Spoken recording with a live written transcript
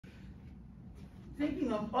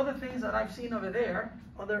thinking of other things that I've seen over there,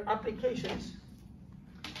 other applications.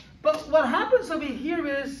 But what happens over here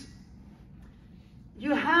is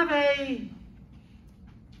you have a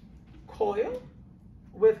coil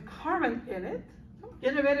with current in it,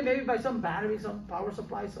 generated maybe by some battery, some power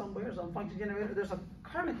supply somewhere, some function generator. There's a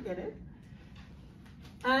current in it.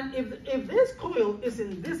 And if this coil is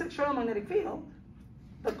in this external magnetic field,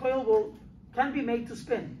 the coil can be made to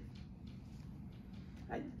spin.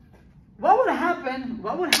 Right? What would happen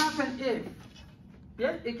if,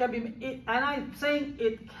 yes, it can be, and I'm saying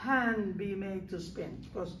it can be made to spin,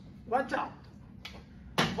 because watch out.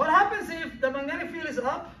 What happens if the magnetic field is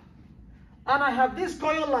up, and I have this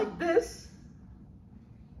coil like this,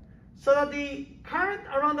 so that the current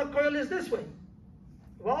around the coil is this way?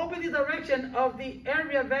 What will be the direction of the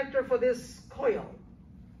area vector for this coil?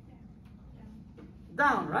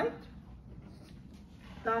 Down, right?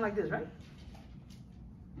 Down like this, right?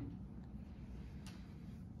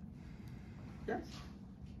 Yes.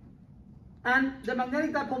 And the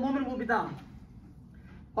magnetic dipole moment will be down.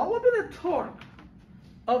 What will be the torque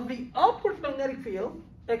of the upward magnetic field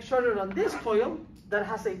exerted on this coil that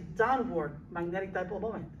has a downward magnetic dipole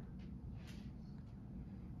moment?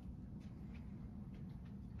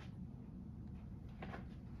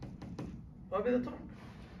 What will be the torque?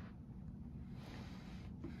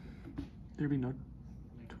 There'd be no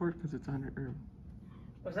torque because it's 100. Or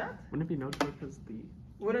what's that? Wouldn't it be no torque because the?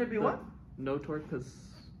 Wouldn't it be what? No torque because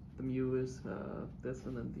the mu is this,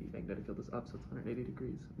 and then the magnetic field is up, so it's 180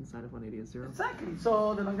 degrees. And sine of 180 is 0. Exactly.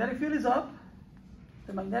 So the magnetic field is up.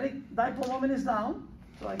 The magnetic dipole moment is down.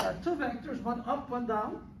 So I got two vectors, one up, one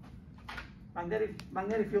down.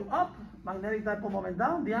 Magnetic field up, magnetic dipole moment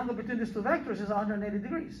down. The angle between these two vectors is 180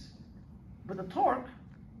 degrees. But the torque,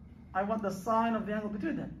 I want the sine of the angle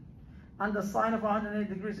between them. And the sine of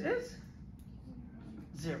 180 degrees is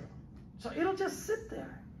 0. So it'll just sit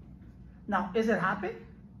there. Now, is it happy?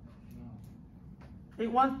 No.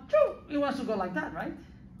 It wants to go like that, right?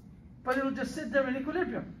 But it'll just sit there in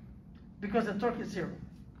equilibrium because the torque is 0.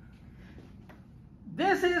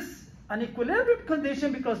 This is an equilibrium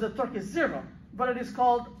condition because the torque is 0, but it is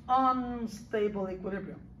called unstable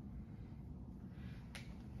equilibrium.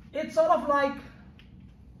 It's sort of like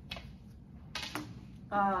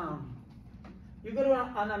you go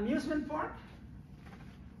to an amusement park,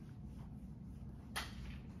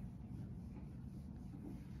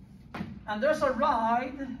 and there's a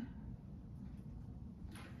ride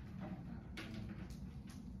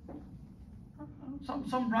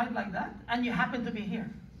some ride like that, and you happen to be here.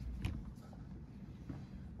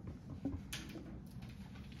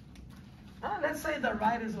 Let's say the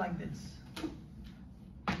ride is like this.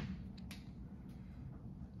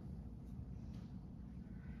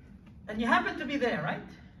 And you happen to be there, right?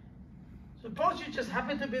 Suppose you just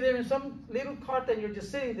happen to be there in some little cart and you're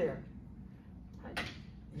just sitting there. Right?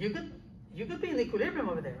 You could be in equilibrium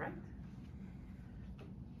over there, right?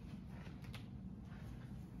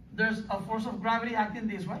 There's a force of gravity acting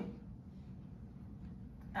this way.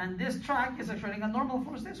 And this track is exerting a normal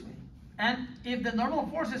force this way. And if the normal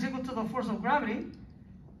force is equal to the force of gravity,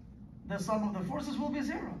 the sum of the forces will be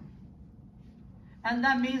 0. And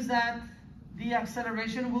that means that the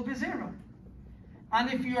acceleration will be 0.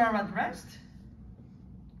 And if you are at rest,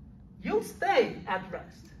 you'll stay at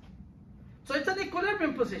rest. So it's an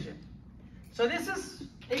equilibrium position. So this is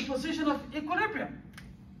a position of equilibrium.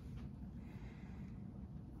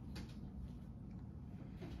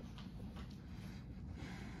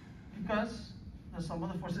 Because the sum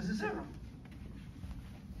of the forces is 0.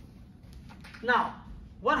 Now,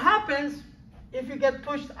 what happens if you get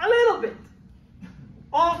pushed a little bit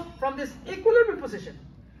off from this equilibrium position?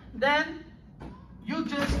 Then you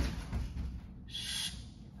just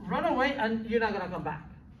run away and you're not going to come back.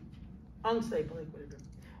 Unstable equilibrium.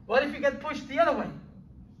 What if you get pushed the other way?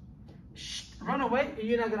 Run away and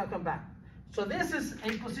you're not going to come back. So this is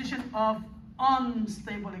a position of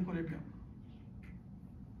unstable equilibrium.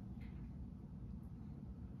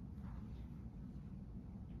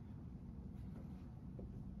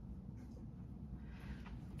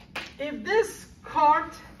 If this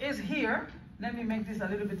cart is here, let me make this a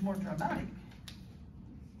little bit more dramatic.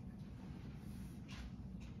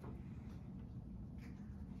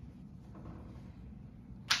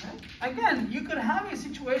 Right? Again, you could have a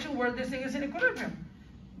situation where this thing is in equilibrium.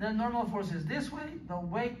 The normal force is this way, the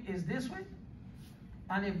weight is this way.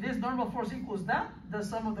 And if this normal force equals that, the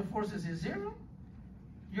sum of the forces is 0.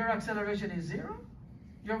 Your acceleration is 0.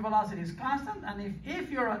 Your velocity is constant. And if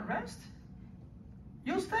you're at rest,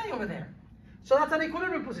 you'll stay over there. So that's an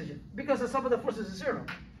equilibrium position because the sum of the forces is 0.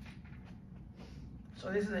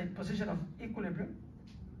 So this is a position of equilibrium.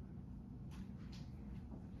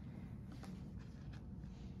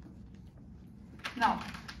 Now,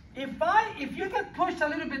 if you get pushed a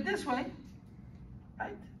little bit this way,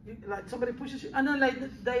 right? Like somebody pushes you, and then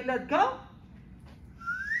like they let go,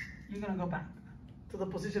 you're gonna go back to the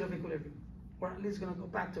position of equilibrium, or at least gonna go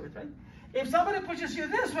back to it, right? If somebody pushes you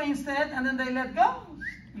this way instead, and then they let go,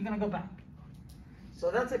 you're gonna go back.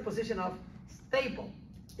 So that's a position of stable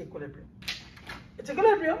equilibrium. It's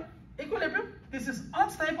equilibrium, equilibrium. This is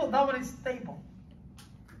unstable, that one is stable.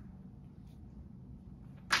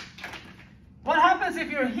 What happens if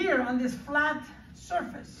you're here on this flat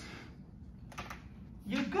surface?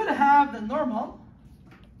 You could have the normal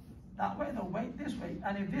that way, the weight this way,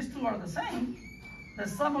 and if these two are the same, the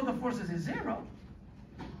sum of the forces is 0.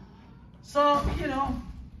 So, you know,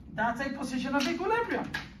 that's a position of equilibrium.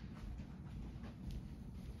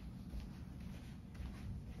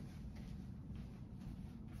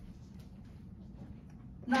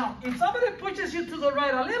 Now, if somebody pushes you to the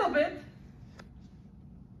right a little bit,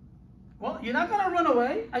 well, you're not going to run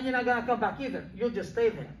away, and you're not going to come back either. You'll just stay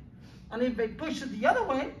there. And if they push you the other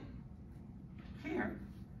way, here,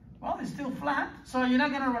 well, it's still flat, so you're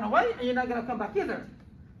not going to run away, and you're not going to come back either.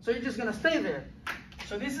 So you're just going to stay there.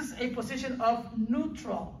 So this is a position of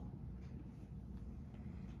neutral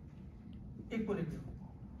equilibrium.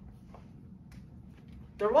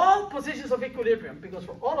 They're all positions of equilibrium, because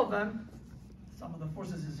for all of them, sum of the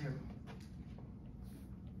forces is 0.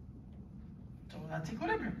 So that's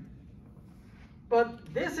equilibrium.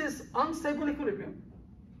 But this is unstable equilibrium.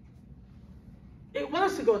 It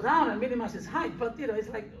wants to go down and minimize its height, but you know, it's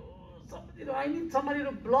like, I need somebody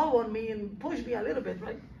to blow on me and push me a little bit,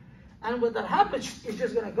 right? And when that happens, it's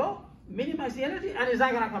just gonna go, minimize the energy, and it's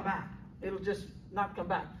not gonna come back. It'll just not come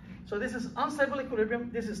back. So this is unstable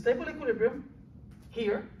equilibrium. This is stable equilibrium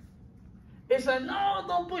here. It's like, no,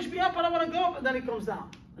 don't push me up, I don't wanna go up, and then it comes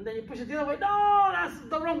down. And then you push it the other way, no, that's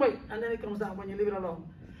the wrong way, and then it comes down when you leave it alone.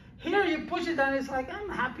 Here you push it down, it's like, I'm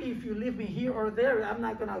happy if you leave me here or there, I'm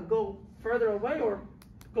not gonna go further away or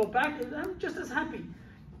go back, I'm just as happy.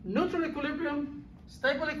 Neutral equilibrium,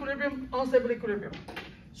 stable equilibrium, unstable equilibrium.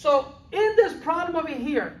 So in this problem over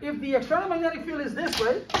here, if the external magnetic field is this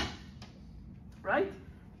way, right,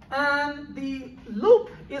 and the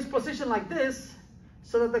loop is positioned like this,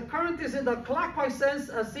 so that the current is in the clockwise sense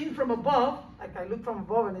as seen from above, like I look from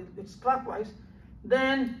above and it's clockwise,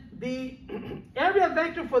 then the area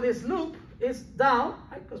vector for this loop is down,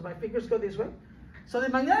 right, because my fingers go this way. So the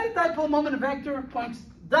magnetic dipole moment vector points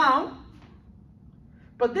down,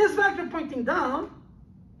 but this vector pointing down,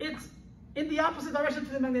 it's in the opposite direction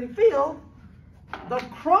to the magnetic field. The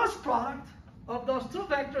cross product of those two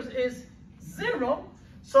vectors is 0,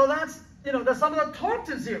 so that's, you know, the sum of the torques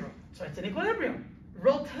is 0. So it's an equilibrium,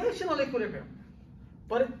 rotational equilibrium.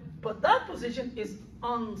 But that position is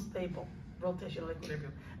unstable, rotational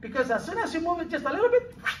equilibrium. Because as soon as you move it just a little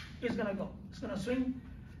bit, it's gonna go. It's gonna swing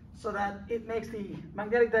so that it makes the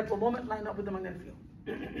magnetic dipole moment line up with the magnetic field.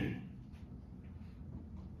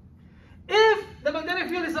 If the magnetic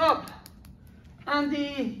field is up and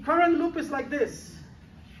the current loop is like this,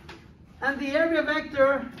 and the area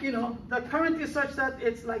vector, you know, the current is such that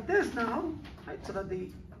it's like this now, right, so that the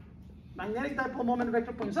magnetic dipole moment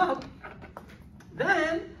vector points up,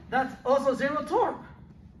 then that's also 0 torque.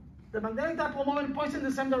 The magnetic dipole moment points in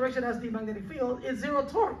the same direction as the magnetic field, is 0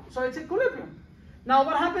 torque, so it's equilibrium. Now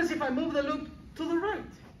what happens if I move the loop to the right?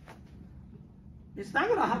 It's not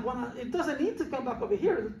gonna have one, it doesn't need to come back over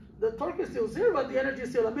here. The torque is still 0, but the energy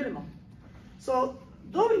is still a minimum. So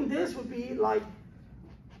doing this would be like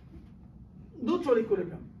neutral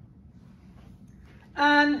equilibrium.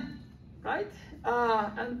 And, right?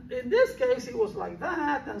 And in this case, it was like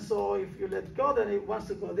that, and so if you let go, then it wants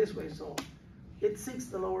to go this way, so it sinks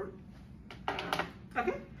the lower.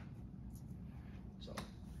 Okay? So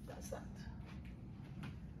that's that.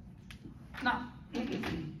 Now,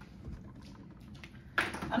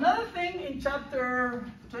 another thing in chapter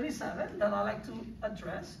 27 that I like to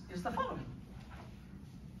address is the following.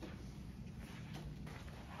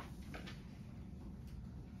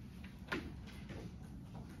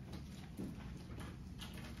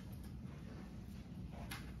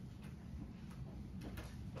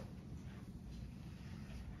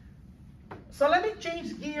 So let me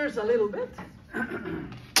change gears a little bit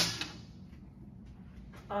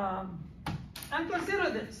and consider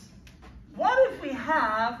this. What if we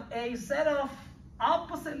have a set of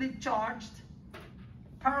oppositely charged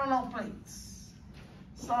parallel plates?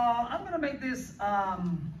 So I'm going to make this,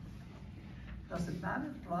 does it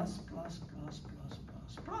matter? Plus, plus, plus, plus,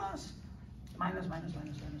 plus, plus, minus, minus, minus,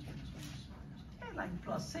 minus, minus, minus, minus. Okay, like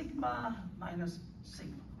plus sigma, minus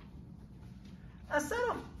sigma. A set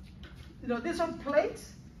of, you know, these are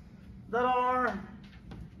plates that are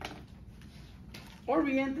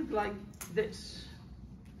oriented like this.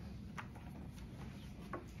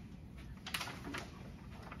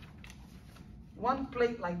 One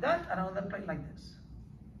plate like that, and another plate like this.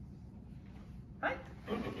 Right?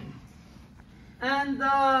 And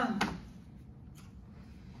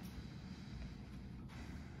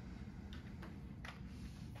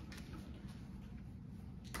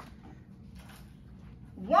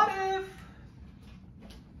what if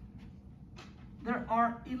there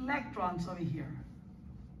are electrons over here?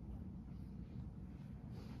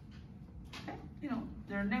 Okay? You know,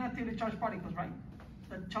 they're negatively charged particles, right?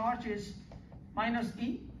 The charge is minus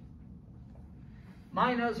E,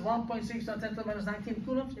 minus 1.6 times 10 to the minus 19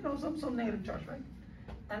 coulombs, you know, some negative charge, right?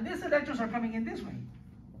 And these electrons are coming in this way.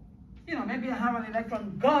 You know, maybe I have an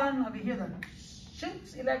electron gun over here that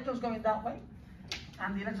shoots electrons going that way,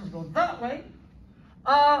 and the electrons go that way.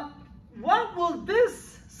 What will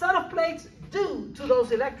this set of plates do to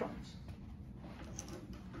those electrons?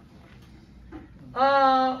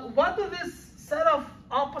 What do this set of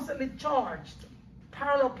oppositely charged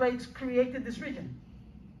parallel plates create in this region?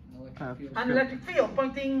 An electric field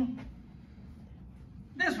pointing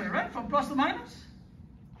this way, right? From plus to minus?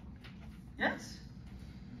 Yes?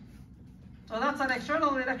 So that's an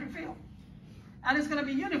external electric field. And it's going to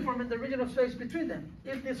be uniform in the region of space between them,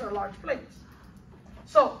 if these are large plates.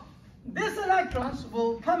 So, these electrons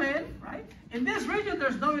will come in, right? In this region,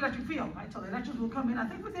 there's no electric field, right? So the electrons will come in. I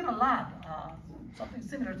think we did a lab, something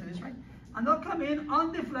similar to this, right? And they'll come in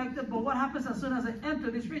undeflected, but what happens as soon as they enter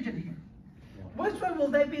this region here? Which way will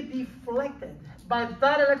they be deflected by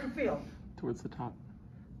that electric field? Towards the top.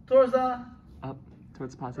 Towards the? Up,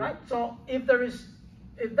 towards positive. Right, so if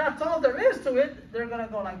that's all there is to it, they're gonna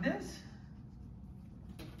go like this.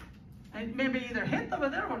 And maybe either hit over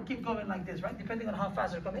there or keep going like this, right? Depending on how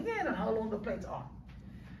fast they're coming in and how long the plates are.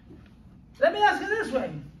 Let me ask you this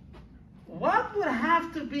way. What would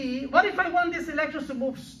have to be, what if I want these electrons to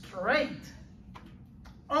move straight,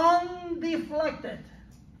 undeflected?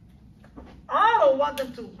 I don't want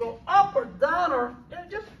them to go up or down or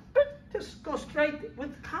just go straight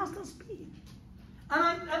with constant speed.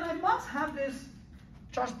 And I must have these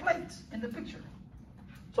charged plates in the picture.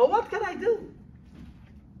 So what can I do?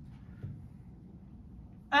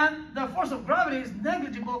 And the force of gravity is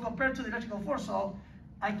negligible compared to the electrical force, so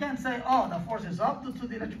I can't say, oh, the force is up due to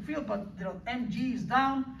the electric field, but you know, mg is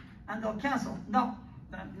down, and they'll cancel. No,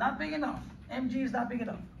 not big enough. Mg is not big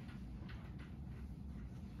enough.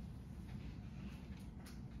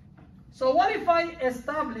 So what if I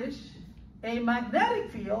establish a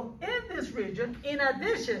magnetic field in this region in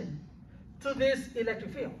addition to this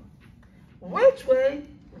electric field? Which way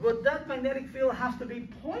would that magnetic field have to be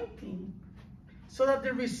pointing so that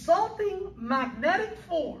the resulting magnetic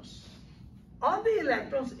force on the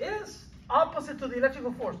electrons is opposite to the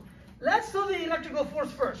electrical force? Let's do the electrical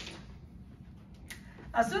force first.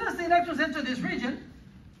 As soon as the electrons enter this region,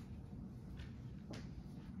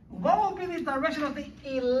 what will be the direction of the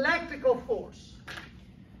electrical force?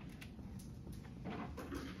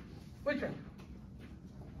 Which way?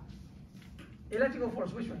 Electrical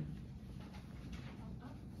force, which way?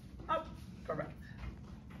 Up, correct.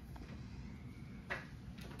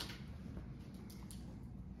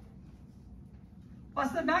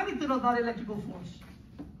 What's the magnitude of that electrical force?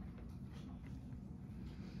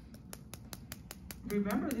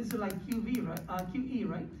 Remember, this is like QV, right? QE,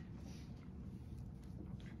 right?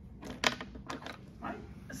 Right?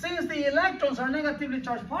 Since the electrons are negatively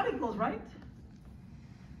charged particles, right?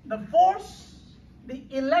 The force, the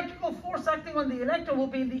electrical force acting on the electron will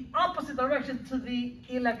be in the opposite direction to the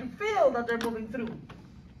electric field that they're moving through.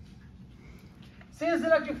 Since the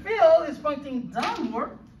electric field is pointing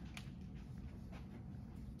downward,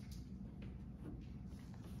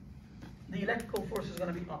 the electrical force is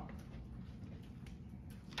going to be up.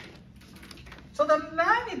 So the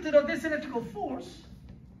magnitude of this electrical force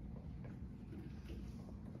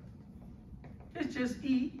is just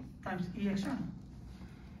E times E external.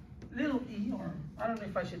 Little e, or I don't know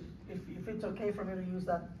if I should, if it's okay for me to use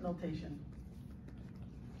that notation.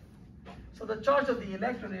 So the charge of the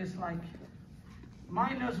electron is like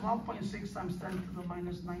minus 1.6 times 10 to the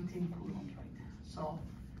minus 19 coulombs, right? So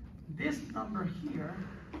this number here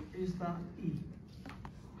is the E.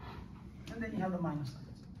 And then you have the minus signs.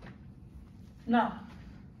 Now,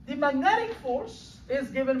 the magnetic force is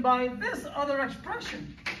given by this other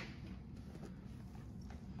expression.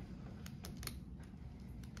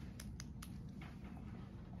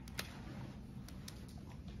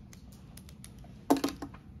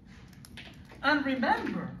 And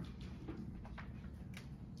remember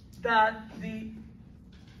that the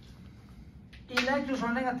electrons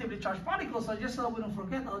are negatively charged particles, so just so we don't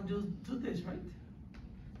forget, I'll just do this, right?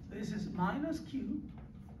 This is minus q.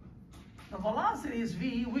 The velocity is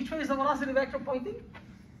v. Which way is the velocity vector pointing?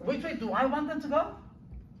 Which way do I want them to go?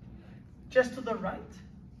 Just to the right.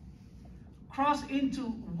 Cross into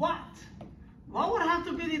what? What would have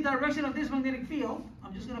to be the direction of this magnetic field?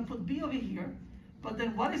 I'm just going to put B over here. But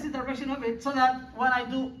then what is the direction of it? So that when I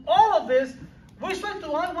do all of this, which way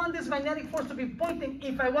do I want this magnetic force to be pointing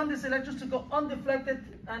if I want these electrons to go undeflected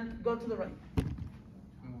and go to the right?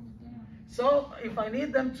 So if I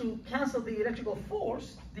need them to cancel the electrical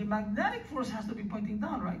force, the magnetic force has to be pointing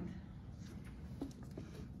down, right?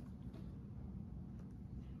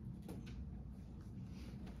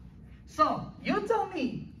 So you tell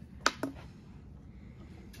me,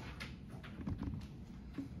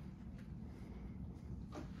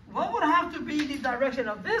 what would have to be the direction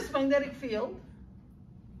of this magnetic field,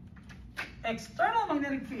 external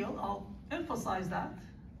magnetic field, I'll emphasize that,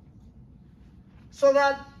 so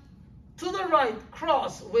that to the right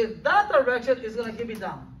cross with that direction is going to keep it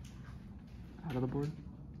down. Out of the board?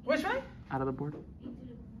 Which way? Out of the board?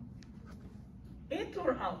 Into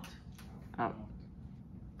or out? Out.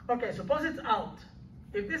 Okay, suppose it's out.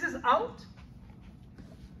 If this is out,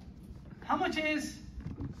 how much is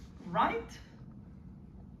right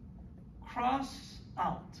cross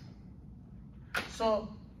out? So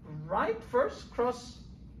right first, cross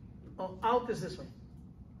out is this way.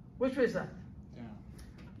 Which way is that?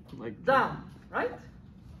 Like down, right?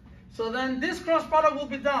 So then this cross product will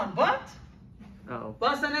be down, but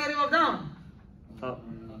what's the negative of down? Up.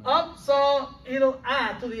 Up, so it'll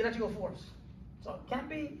add to the electrical force. So it can't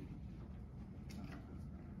be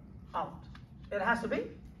out. It has to be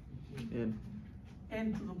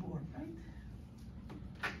into the board,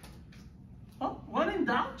 right? Well, when in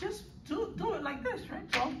doubt, just do it like this,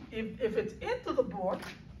 right? So if it's into the board,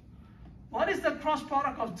 what is the cross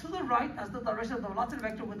product of to the right as the direction of the velocity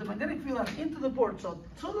vector with the magnetic field as into the board? So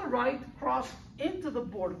to the right, cross into the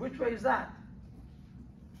board. Which way is that?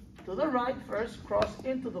 To the right first, cross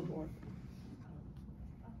into the board.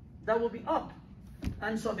 That will be up.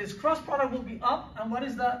 And so this cross product will be up. And what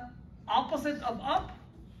is the opposite of up?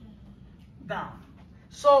 Down.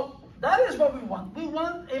 So that is what we want. We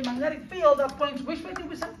want a magnetic field that points, which way did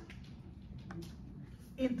we say?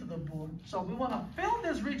 Into the board. So we want to fill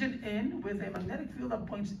this region in with a magnetic field that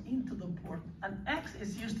points into the board. And X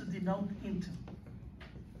is used to denote into.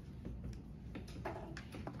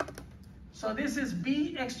 So this is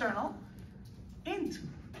B external into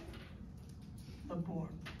the board.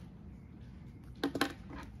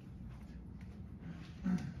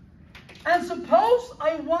 And suppose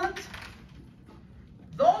I want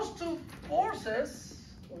those two forces,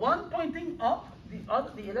 one pointing up,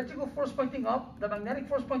 the electrical force pointing up, the magnetic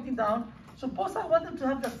force pointing down. Suppose I want them to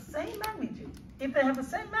have the same magnitude. If they have the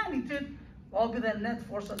same magnitude, what will be the net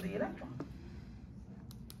force of the electron?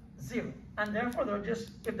 0. And therefore, they're just,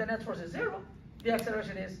 if the net force is 0, the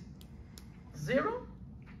acceleration is 0.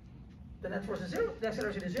 The net force is 0, the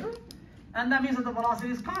acceleration is 0. And that means that the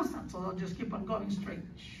velocity is constant. So they'll just keep on going straight.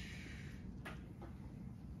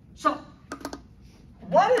 So,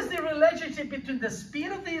 what is the relationship between the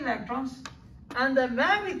speed of the electrons and the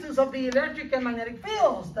magnitudes of the electric and magnetic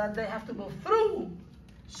fields that they have to go through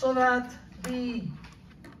so that they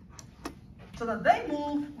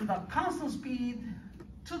move with a constant speed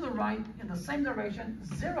to the right in the same direction,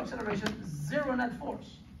 0 acceleration, 0 net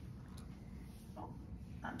force? Oh,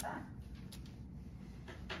 not that.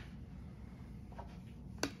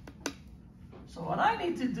 So what I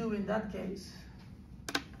need to do in that case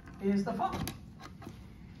is the following.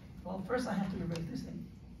 Well, first I have to erase this thing.